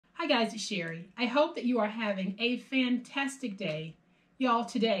Hi guys, it's Sherry. I hope that you are having a fantastic day. Y'all,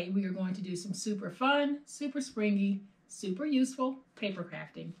 today we are going to do some super fun, super springy, super useful paper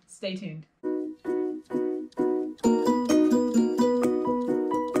crafting. Stay tuned.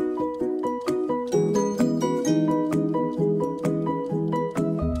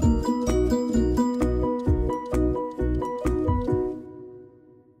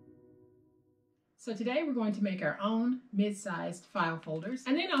 So today we're going to make our own mid-sized file folders,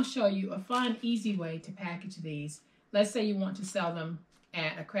 and then I'll show you a fun, easy way to package these. Let's say you want to sell them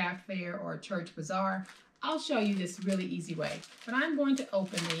at a craft fair or a church bazaar. I'll show you this really easy way. But I'm going to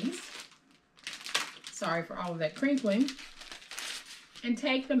open these, sorry for all of that crinkling, and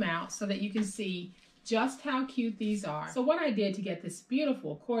take them out so that you can see just how cute these are. So what I did to get this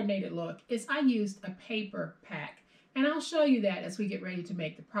beautiful coordinated look is I used a paper pack. And I'll show you that as we get ready to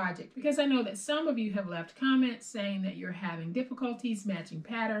make the project, because I know that some of you have left comments saying that you're having difficulties matching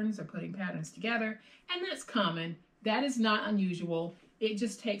patterns or putting patterns together, and that's common. That is not unusual. It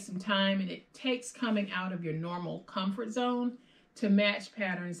just takes some time, and it takes coming out of your normal comfort zone to match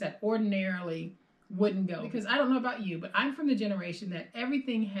patterns that ordinarily wouldn't go. Because I don't know about you, but I'm from the generation that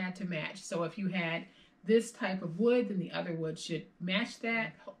everything had to match. So if you had this type of wood, then the other wood should match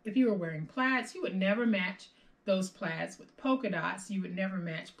that. If you were wearing plaids, you would never match those plaids with polka dots. You would never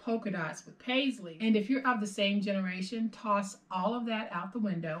match polka dots with paisley. And if you're of the same generation, toss all of that out the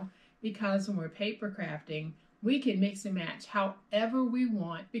window, because when we're paper crafting, we can mix and match however we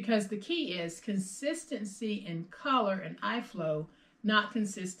want, because the key is consistency in color and eye flow, not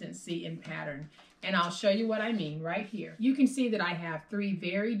consistency in pattern. And I'll show you what I mean right here. You can see that I have 3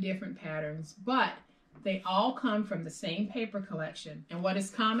 very different patterns, but they all come from the same paper collection. And what is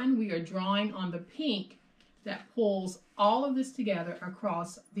common? We are drawing on the pink that pulls all of this together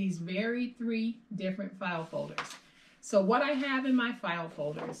across these very 3 different file folders. So what I have in my file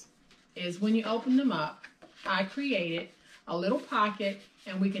folders is, when you open them up, I created a little pocket,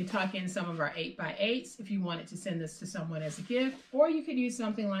 and we can tuck in some of our 8x8s if you wanted to send this to someone as a gift, or you could use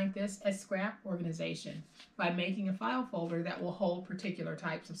something like this as scrap organization by making a file folder that will hold particular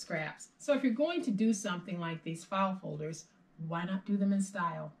types of scraps. So if you're going to do something like these file folders, why not do them in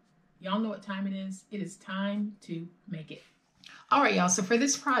style? Y'all know what time it is. It is time to make it. All right, y'all. So for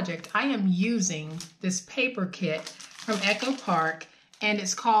this project, I am using this paper kit from Echo Park, and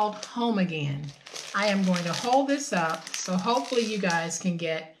it's called Home Again. I am going to hold this up, so hopefully you guys can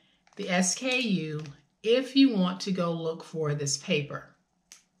get the SKU if you want to go look for this paper.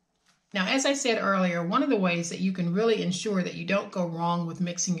 Now, as I said earlier, one of the ways that you can really ensure that you don't go wrong with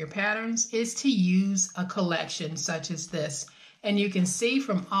mixing your patterns is to use a collection such as this. And you can see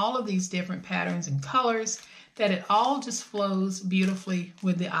from all of these different patterns and colors that it all just flows beautifully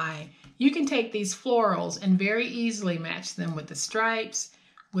with the eye. You can take these florals and very easily match them with the stripes,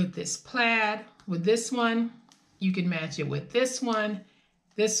 with this plaid, with this one. You can match it with this one,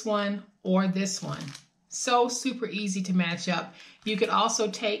 or this one. So super easy to match up. You could also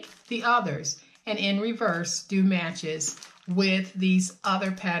take the others and in reverse do matches with these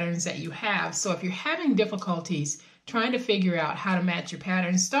other patterns that you have. So if you're having difficulties trying to figure out how to match your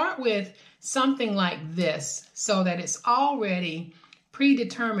pattern, start with something like this so that it's already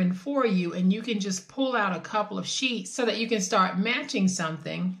predetermined for you, and you can just pull out a couple of sheets so that you can start matching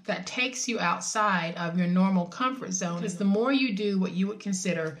something that takes you outside of your normal comfort zone. Because the more you do what you would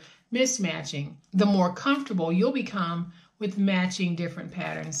consider mismatching, the more comfortable you'll become with matching different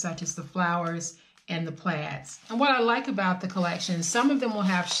patterns such as the flowers and the plaids. And what I like about the collection, some of them will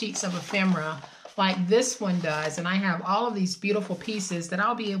have sheets of ephemera like this one does, and I have all of these beautiful pieces that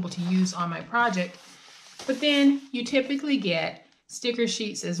I'll be able to use on my project. But then you typically get sticker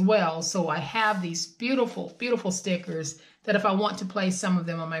sheets as well, so I have these beautiful, beautiful stickers that if I want to place some of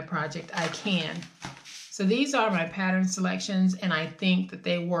them on my project, I can. So these are my pattern selections, and I think that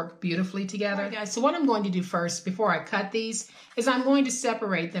they work beautifully together. All right, guys, so what I'm going to do first before I cut these is I'm going to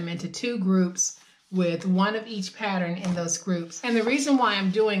separate them into 2 groups with one of each pattern in those groups. And the reason why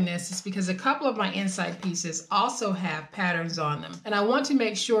I'm doing this is because a couple of my inside pieces also have patterns on them. And I want to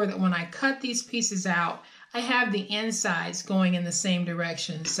make sure that when I cut these pieces out, I have the insides going in the same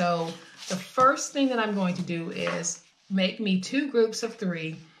direction. So the first thing that I'm going to do is make me 2 groups of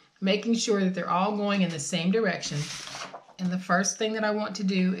 3, making sure that they're all going in the same direction. And the first thing that I want to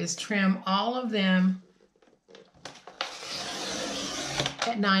do is trim all of them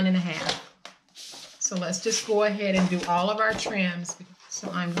at 9.5. So let's just go ahead and do all of our trims. So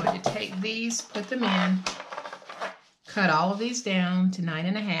I'm going to take these, put them in, cut all of these down to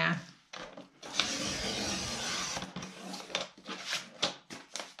 9.5.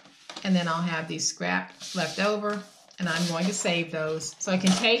 And then I'll have these scraps left over, and I'm going to save those. So I can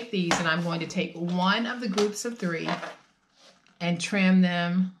take these and I'm going to take one of the groups of 3 and trim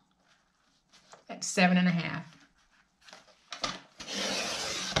them at 7.5.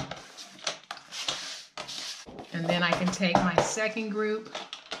 And then I can take my second group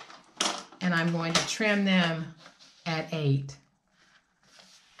and I'm going to trim them at 8.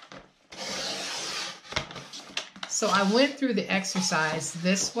 So I went through the exercise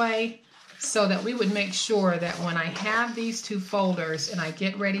this way so that we would make sure that when I have these 2 folders and I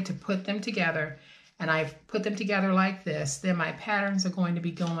get ready to put them together, and I put them together like this, then my patterns are going to be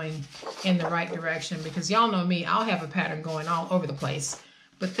going in the right direction, because y'all know me, I'll have a pattern going all over the place.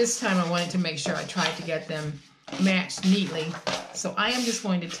 But this time I wanted to make sure I tried to get them matched neatly. So I am just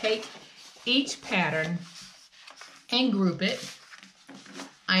going to take each pattern and group it.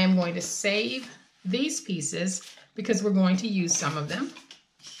 I am going to save these pieces because we're going to use some of them.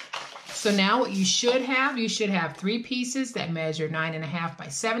 So now what you should have 3 pieces that measure 9.5 by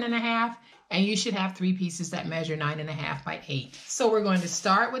 7.5, and you should have 3 pieces that measure 9.5 by 8. So we're going to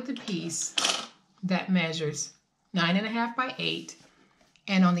start with the piece that measures 9.5 by 8,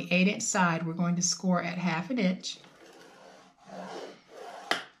 and on the 8-inch side we're going to score at 1/2 inch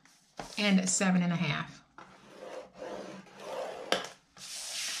and at 7.5.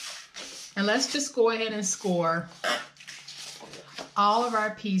 And let's just go ahead and score all of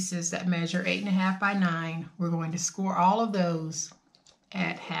our pieces that measure 8.5 by 9. We're going to score all of those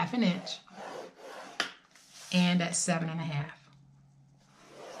at 1/2 inch and at 7.5.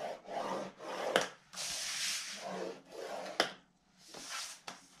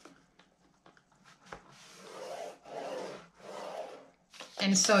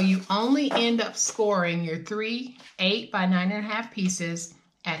 And so you only end up scoring your 3 8 by 9.5 pieces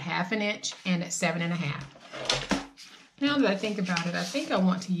at 1/2 inch and at 7.5. Now that I think about it, I think I'm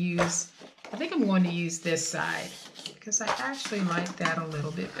going to use this side because I actually like that a little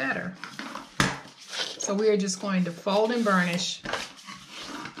bit better. So we are just going to fold and burnish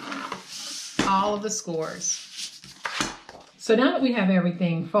all of the scores. So now that we have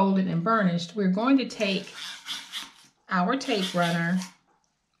everything folded and burnished, we're going to take our tape runner,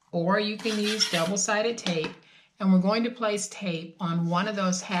 or you can use double-sided tape, and we're going to place tape on one of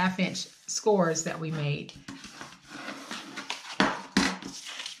those 1/2 inch scores that we made.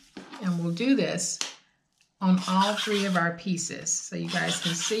 And we'll do this on all 3 of our pieces. So you guys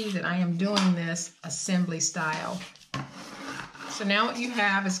can see that I am doing this assembly style. So now what you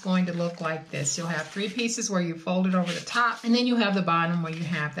have is going to look like this. You'll have 3 pieces where you fold it over the top, and then you have the bottom where you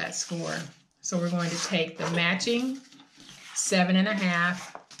have that score. So we're going to take the matching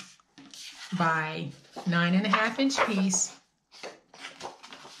 7.5 by 9.5 inch piece,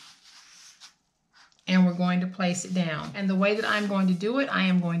 and we're going to place it down. And the way that I'm going to do it, I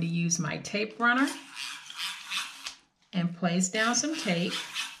am going to use my tape runner and place down some tape,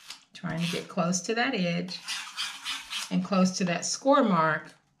 trying to get close to that edge and close to that score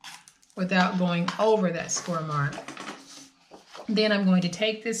mark without going over that score mark. Then I'm going to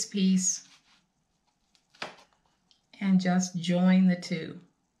take this piece and just join the 2.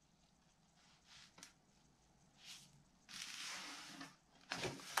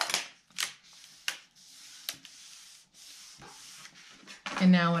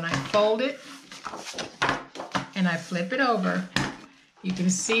 And now when I fold it and I flip it over, you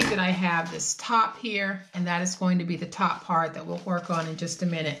can see that I have this top here, and that is going to be the top part that we'll work on in just a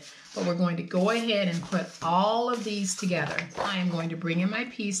minute. But we're going to go ahead and put all of these together. I am going to bring in my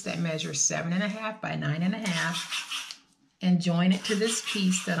piece that measures 7.5 by 9.5 and join it to this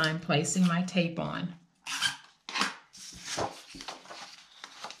piece that I'm placing my tape on.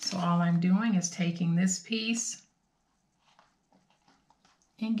 So all I'm doing is taking this piece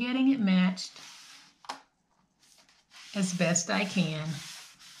and getting it matched as best I can.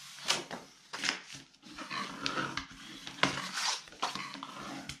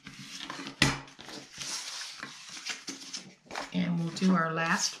 And we'll do our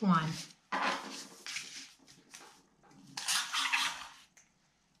last one.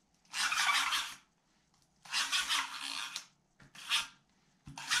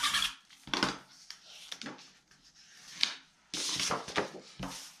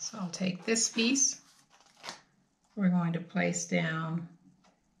 So I'll take this piece. We're going to place down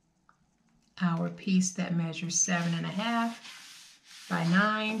our piece that measures 7.5 by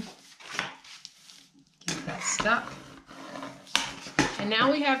 9. Get that stuck. And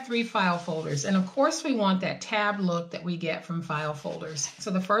now we have 3 file folders. And of course we want that tab look that we get from file folders. So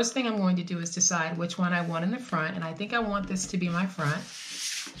the first thing I'm going to do is decide which one I want in the front. And I think I want this to be my front.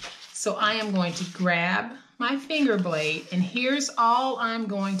 So I am going to grab my finger blade, and here's all I'm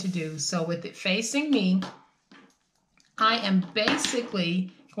going to do. So with it facing me, I am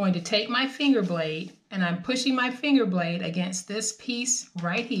basically going to take my finger blade and I'm pushing my finger blade against this piece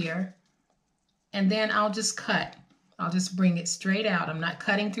right here, and then I'll just cut. I'll just bring it straight out. I'm not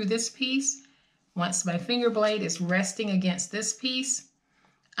cutting through this piece. Once my finger blade is resting against this piece,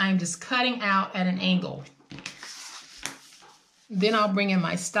 I'm just cutting out at an angle. Then I'll bring in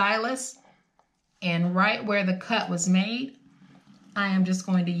my stylus, and right where the cut was made, I am just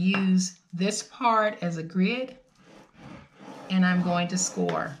going to use this part as a grid, and I'm going to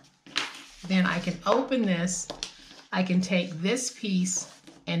score. Then I can open this. I can take this piece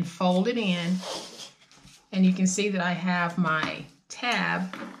and fold it in, and you can see that I have my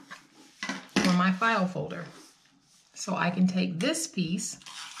tab for my file folder. So I can take this piece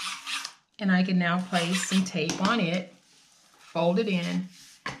and I can now place some tape on it, fold it in,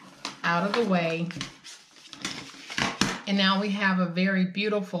 out of the way, and now we have a very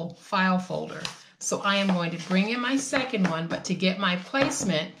beautiful file folder. So I am going to bring in my second one, but to get my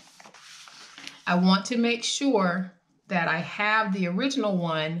placement, I want to make sure that I have the original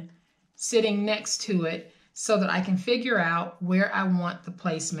one sitting next to it so that I can figure out where I want the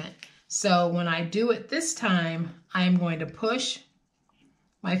placement. So when I do it this time, I am going to push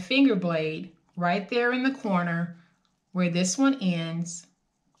my finger blade right there in the corner where this one ends,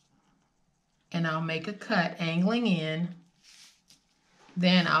 and I'll make a cut angling in.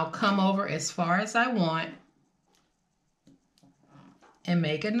 Then I'll come over as far as I want and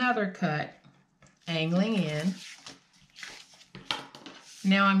make another cut angling in.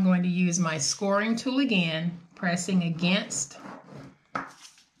 Now I'm going to use my scoring tool again, pressing against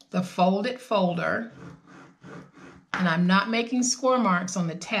the folded folder, and I'm not making score marks on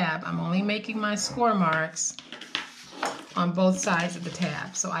the tab. I'm only making my score marks on both sides of the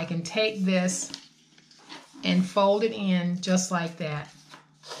tab. So I can take this and fold it in just like that.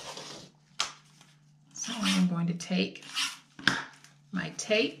 So I'm going to take my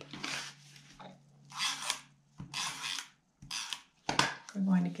tape. We're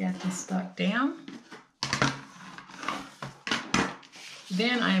going to get this stuck down.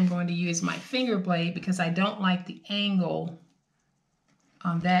 Then I am going to use my finger blade because I don't like the angle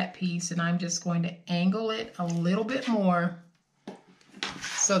on that piece, and I'm just going to angle it a little bit more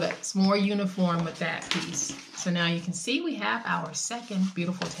so that it's more uniform with that piece. So now you can see we have our second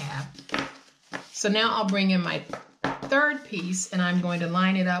beautiful tab. So now I'll bring in my third piece and I'm going to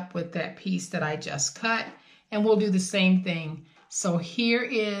line it up with that piece that I just cut, and we'll do the same thing. So here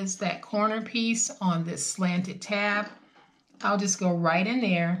is that corner piece on this slanted tab. I'll just go right in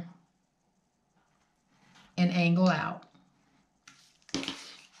there and angle out.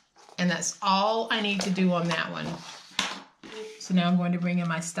 And that's all I need to do on that one. So now I'm going to bring in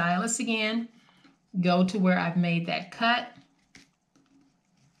my stylus again, go to where I've made that cut,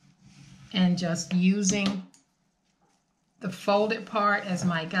 and just using the folded part as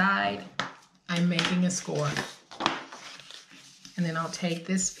my guide, I'm making a score. And then I'll take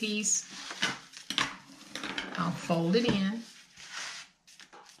this piece, I'll fold it in,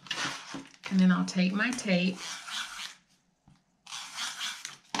 and then I'll take my tape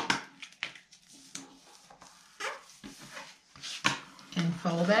and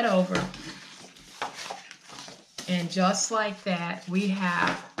fold that over. And just like that, we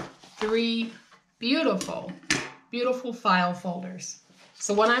have 3 beautiful, beautiful file folders.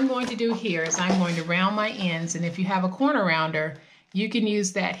 So what I'm going to do here is I'm going to round my ends, and if you have a corner rounder, you can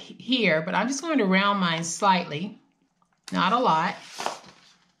use that here, but I'm just going to round mine slightly, not a lot.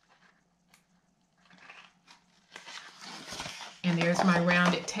 And there's my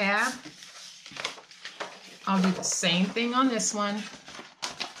rounded tab. I'll do the same thing on this one.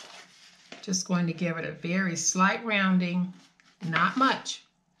 Just going to give it a very slight rounding, not much.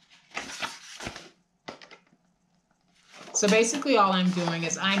 So basically all I'm doing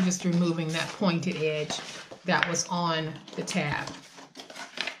is I'm just removing that pointed edge that was on the tab.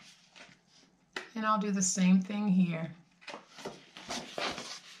 And I'll do the same thing here.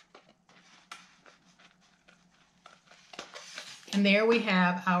 And there we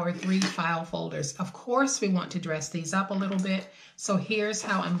have our 3 file folders. Of course, we want to dress these up a little bit. So here's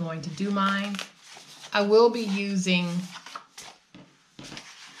how I'm going to do mine. I will be using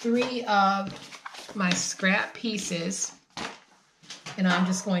 3 of my scrap pieces, and I'm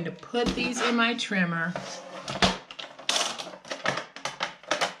just going to put these in my trimmer,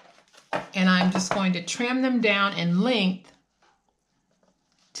 and I'm just going to trim them down in length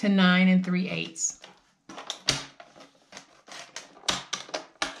to 9 3/8.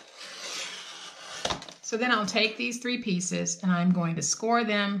 So then I'll take these 3 pieces and I'm going to score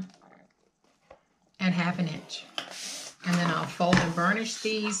them at 1/2 inch. And then I'll fold and burnish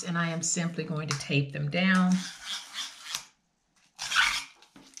these, and I am simply going to tape them down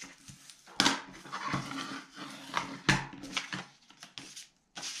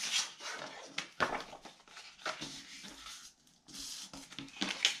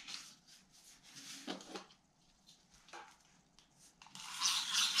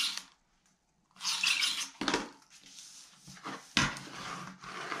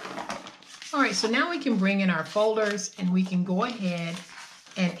right, so now we can bring in our folders and we can go ahead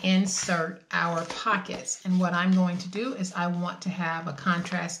and insert our pockets. And what I'm going to do is I want to have a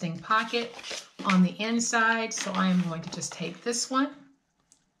contrasting pocket on the inside. So I am going to just take this one,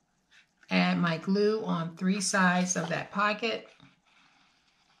 add my glue on 3 sides of that pocket,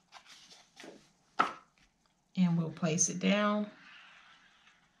 and we'll place it down.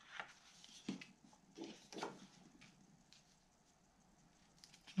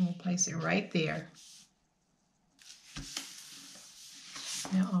 And we'll place it right there.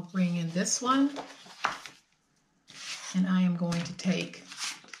 Now I'll bring in this one, and I am going to take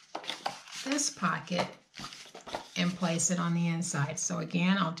this pocket and place it on the inside. So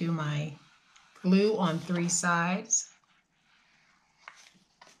again, I'll do my glue on 3 sides.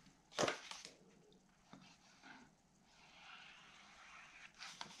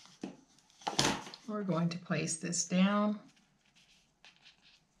 We're going to place this down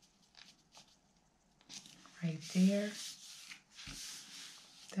right there.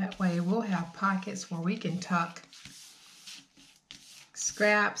 That way we'll have pockets where we can tuck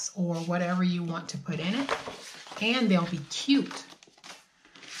scraps or whatever you want to put in it, and they'll be cute.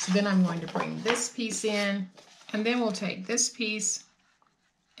 So then I'm going to bring this piece in, and then we'll take this piece,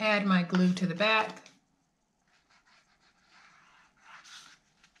 add my glue to the back,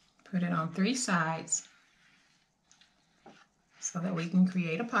 put it on 3 sides so that we can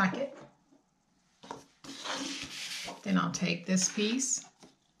create a pocket. Then I'll take this piece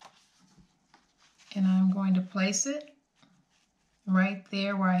and I'm going to place it right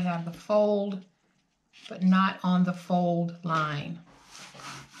there where I have the fold, but not on the fold line.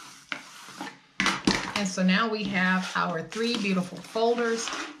 And so now we have our 3 beautiful folders.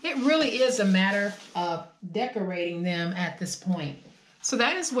 It really is a matter of decorating them at this point. So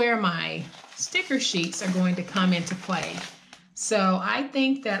that is where my sticker sheets are going to come into play. So I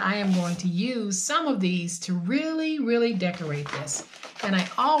think that I am going to use some of these to really decorate this. And I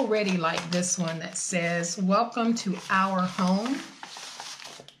already like this one that says, "Welcome to our home."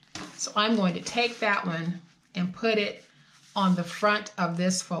 So I'm going to take that one and put it on the front of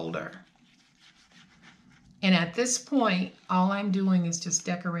this folder. And at this point, all I'm doing is just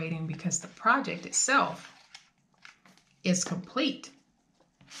decorating because the project itself is complete.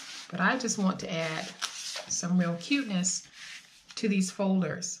 But I just want to add some real cuteness to these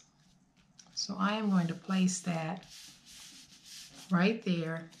folders. So I am going to place that right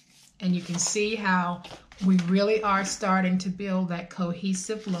there. And you can see how we really are starting to build that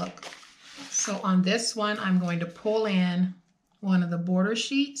cohesive look. So on this one, I'm going to pull in one of the border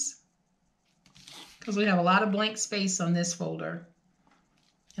sheets because we have a lot of blank space on this folder.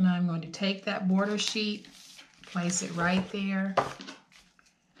 And I'm going to take that border sheet, place it right there,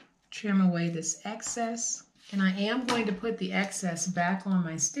 trim away this excess. And I am going to put the excess back on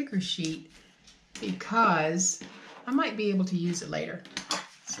my sticker sheet because I might be able to use it later.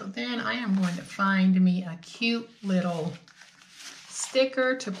 So then I am going to find me a cute little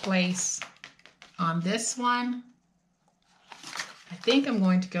sticker to place on this one. I think I'm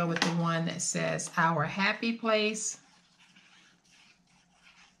going to go with the one that says "Our Happy Place."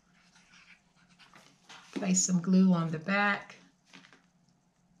 Place some glue on the back.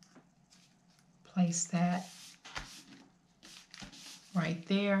 Place that right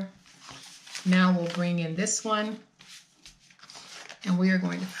there. Now we'll bring in this one, and we are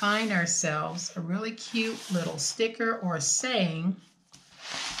going to find ourselves a really cute little sticker or saying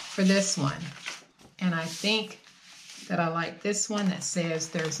for this one. And I think that I like this one that says,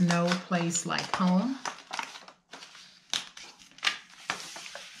 "There's no place like home."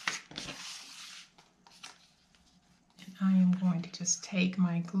 And I am going to just take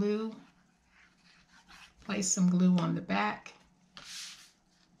my glue, place some glue on the back,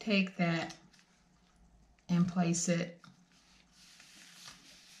 take that and place it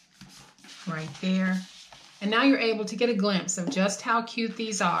right there. And now you're able to get a glimpse of just how cute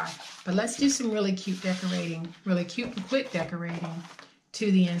these are. But let's do some really cute decorating, really cute and quick decorating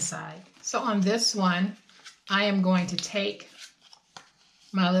to the inside. So on this one, I am going to take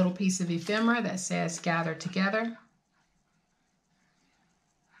my little piece of ephemera that says "Gather Together."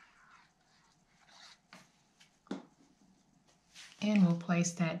 And we'll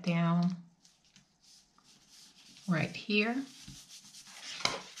place that down right here.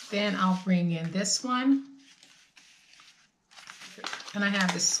 Then I'll bring in this one. And I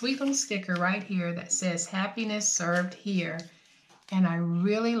have this sweet little sticker right here that says "Happiness Served Here." And I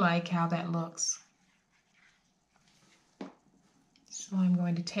really like how that looks. So I'm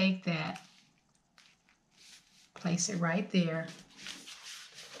going to take that, place it right there.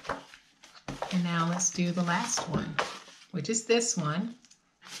 And now let's do the last one, which is this one.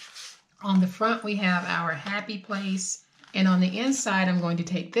 On the front, we have our happy place. And on the inside, I'm going to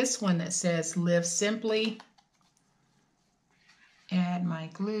take this one that says Live Simply. Add my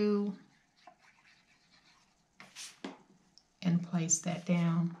glue. And place that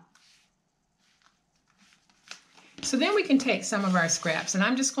down. So then we can take some of our scraps, and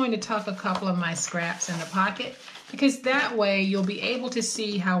I'm just going to tuck a couple of my scraps in the pocket, because that way you'll be able to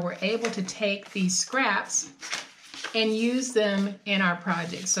see how we're able to take these scraps and use them in our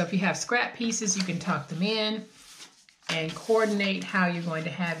project. So if you have scrap pieces, you can tuck them in and coordinate how you're going to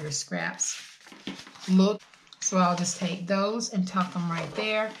have your scraps look. So I'll just take those and tuck them right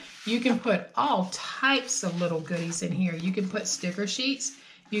there. You can put all types of little goodies in here. You can put sticker sheets.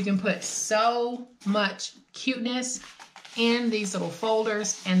 You can put so much cuteness in these little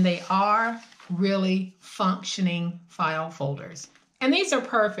folders, and they are really functioning file folders. And these are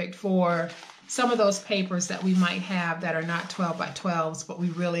perfect for some of those papers that we might have that are not 12 by 12s, but we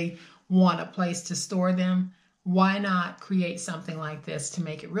really want a place to store them. Why not create something like this to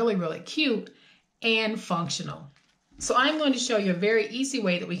make it really, really cute and functional? So I'm going to show you a very easy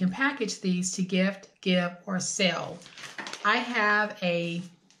way that we can package these to gift, give, or sell. I have a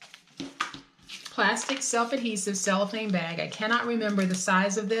plastic self-adhesive cellophane bag. I cannot remember the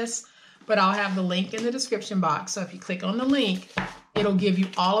size of this, but I'll have the link in the description box. So if you click on the link, it'll give you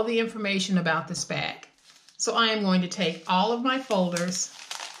all of the information about this bag. So I am going to take all of my folders,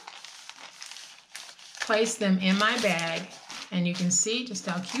 place them in my bag, and you can see just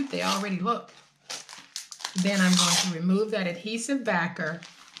how cute they already look. Then I'm going to remove that adhesive backer,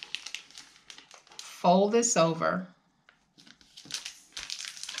 fold this over,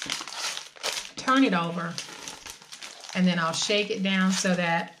 turn it over, and then I'll shake it down so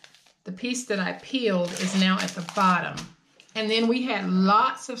that the piece that I peeled is now at the bottom. And then we had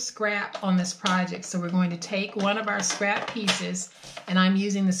lots of scrap on this project, so we're going to take one of our scrap pieces, and I'm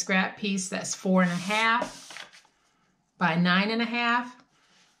using the scrap piece that's 4.5 by 9.5.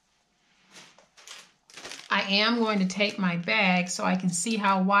 I am going to take my bag so I can see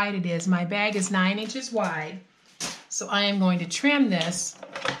how wide it is. My bag is 9 inches wide, so I am going to trim this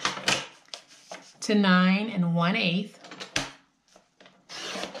to 9 1/8.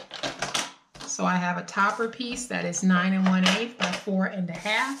 So I have a topper piece that is 9 1/8 by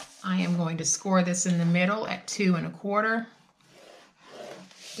 4.5. I am going to score this in the middle at 2 1/4.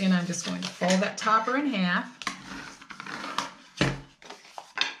 Then I'm just going to fold that topper in half.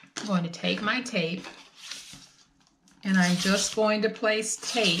 I'm going to take my tape, and I'm just going to place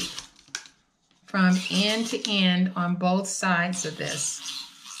tape from end to end on both sides of this.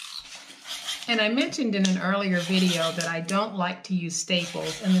 And I mentioned in an earlier video that I don't like to use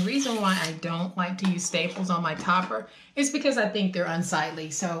staples. And the reason why I don't like to use staples on my topper is because I think they're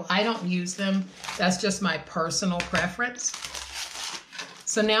unsightly. So I don't use them. That's just my personal preference.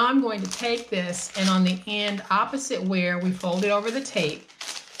 So now I'm going to take this, and on the end opposite where we folded over the tape,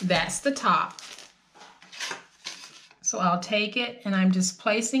 that's the top. So I'll take it, and I'm just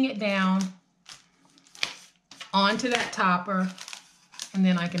placing it down onto that topper, and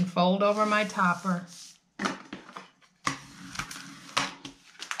then I can fold over my topper.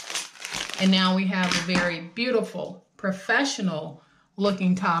 And now we have a very beautiful, professional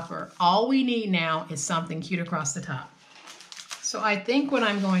looking topper. All we need now is something cute across the top. So I think what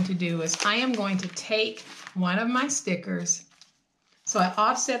I'm going to do is I am going to take one of my stickers. So I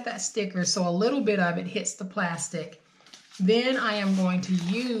offset that sticker so a little bit of it hits the plastic. Then I am going to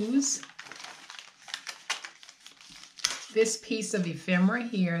use this piece of ephemera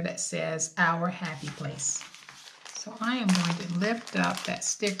here that says Our Happy Place. So I am going to lift up that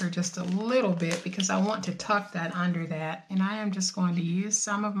sticker just a little bit because I want to tuck that under that. And I am just going to use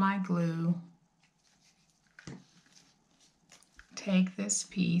some of my glue. Take this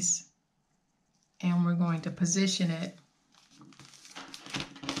piece, and we're going to position it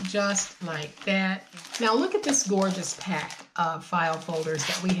just like that. Now look at this gorgeous pack of file folders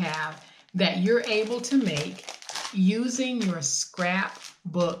that we have that you're able to make using your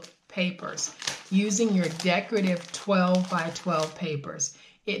scrapbook papers, using your decorative 12 by 12 papers.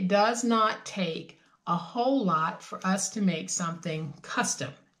 It does not take a whole lot for us to make something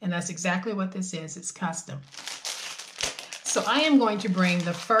custom, and that's exactly what this is. It's custom. So I am going to bring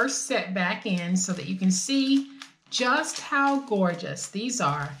the first set back in so that you can see just how gorgeous these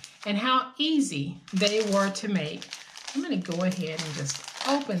are and how easy they were to make. I'm going to go ahead and just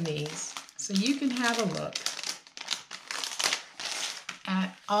open these so you can have a look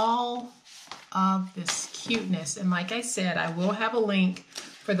at all of this cuteness. And like I said, I will have a link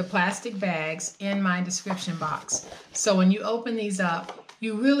for the plastic bags in my description box. So when you open these up,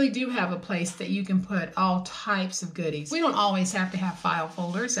 you really do have a place that you can put all types of goodies. We don't always have to have file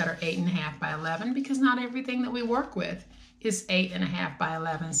folders that are 8.5 by 11 because not everything that we work with is 8.5 by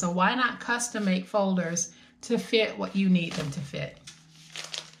 11. So why not custom make folders to fit what you need them to fit?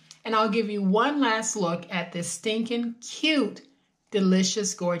 And I'll give you one last look at this stinking cute,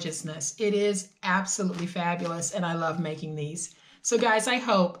 delicious gorgeousness. It is absolutely fabulous, and I love making these. So guys, I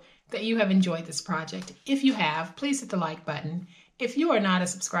hope that you have enjoyed this project. If you have, please hit the like button. If you are not a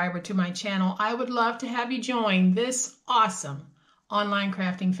subscriber to my channel, I would love to have you join this awesome online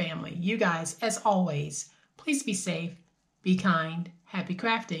crafting family. You guys, as always, please be safe, be kind, happy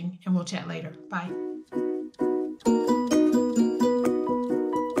crafting, and we'll chat later. Bye.